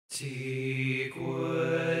Teak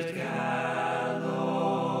Wood Gallows.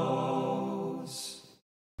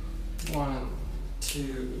 1,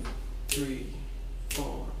 2, 3,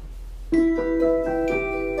 4.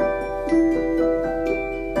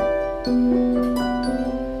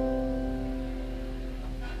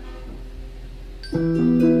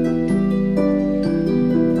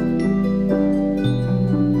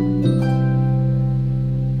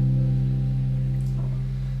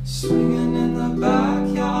 Swinging in the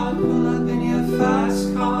backyard, pull up in your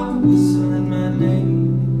fast car, whistling my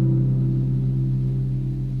name.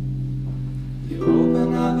 You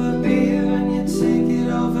open up a beer and you take it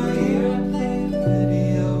over here and play a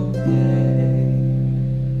video game.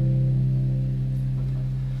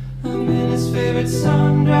 I'm in his favorite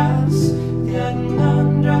sundress, getting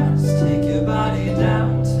undressed, take your body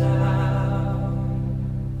downtown.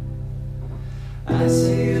 I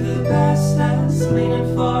see you the bestest,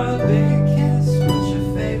 leaning for a big kiss. What's your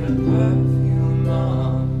favorite perfume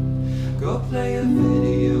on? Go play a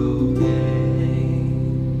video game.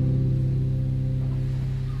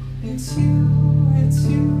 It's you, it's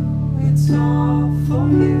you, it's all for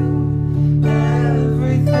you.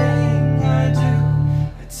 Everything I do,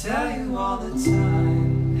 I tell you all the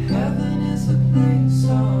time. Heaven is a place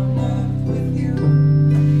on earth with you.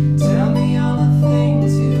 Tell me all the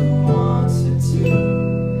things you want to do.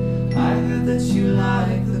 I heard that you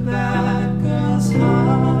like the bad girls,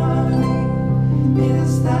 honey.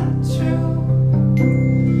 Is that true?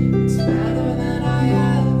 It's better than I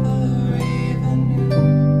ever even knew.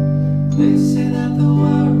 They say that the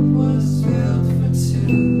world was built for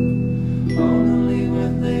two, only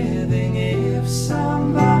worth living if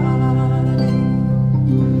somebody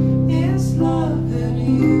is loving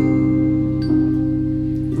you.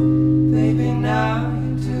 Baby, now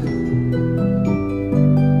you do.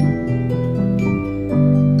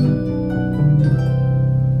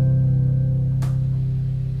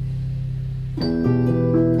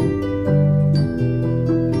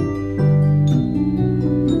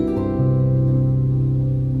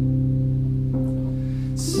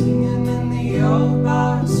 Singing in the old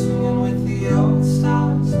bars, swinging with the old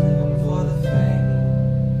stars, living for the fame.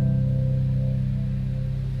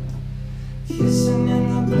 Kissing in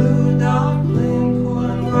the blue dark, playing pool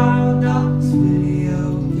and wild dogs, video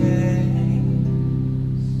games.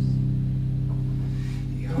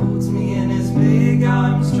 He holds me in his big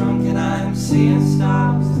arms, drunk and I'm seeing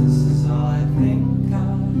stars. This is all I think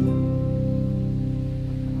of.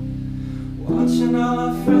 Watching all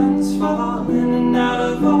our friends fall in and out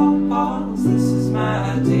of all bars. This is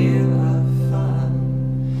my idea of fun,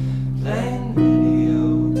 playing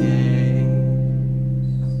video games.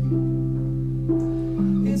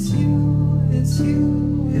 It's you, it's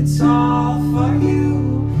you, it's all for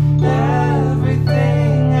you.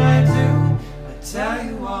 Everything I do, I tell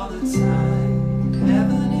you all the time.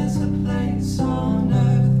 Heaven is a place on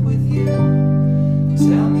earth with you.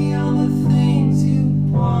 Tell me all the things you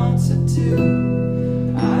want to do.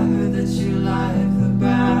 I heard that you like the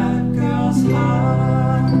bad girls,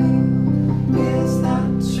 honey. Is that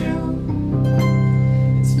true?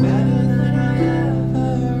 It's better than I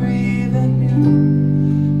ever even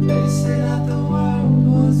knew. They say that the world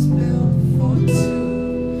was built for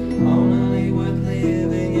two, only worth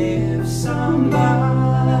living if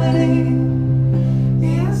somebody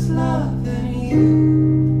is loving you.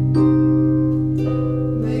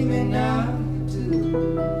 Baby, now you do.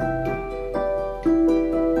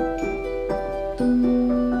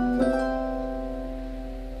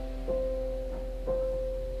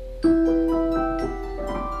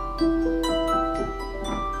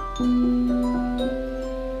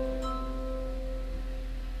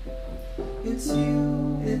 It's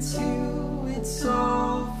you, it's you, it's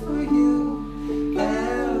all for you.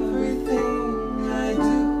 Everything I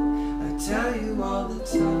do, I tell you all the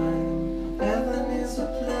time. Heaven is a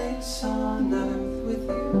place on earth with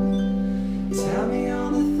you. Tell me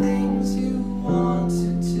all the things you want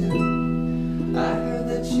to do. I heard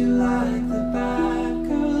that you like the bad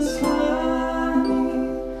girls, honey.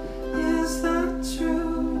 Is that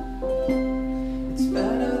true? It's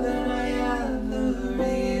better than I ever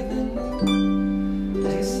even knew.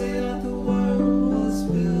 They say that the world was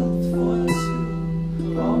built for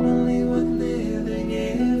two, only worth living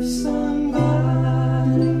if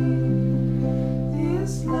somebody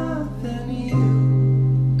is loving you.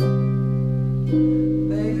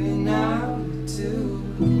 Baby, now you do.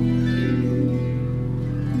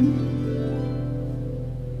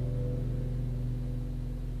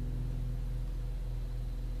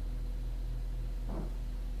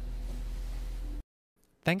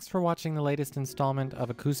 Thanks for watching the latest installment of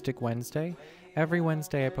Acoustic Wednesday. Every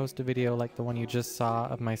Wednesday I post a video like the one you just saw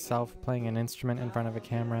of myself playing an instrument in front of a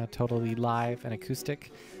camera, totally live and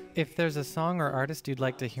acoustic. If there's a song or artist you'd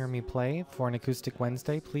like to hear me play for an Acoustic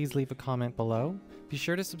Wednesday, please leave a comment below. Be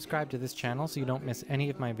sure to subscribe to this channel so you don't miss any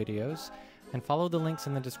of my videos, and follow the links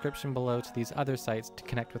in the description below to these other sites to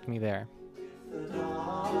connect with me there.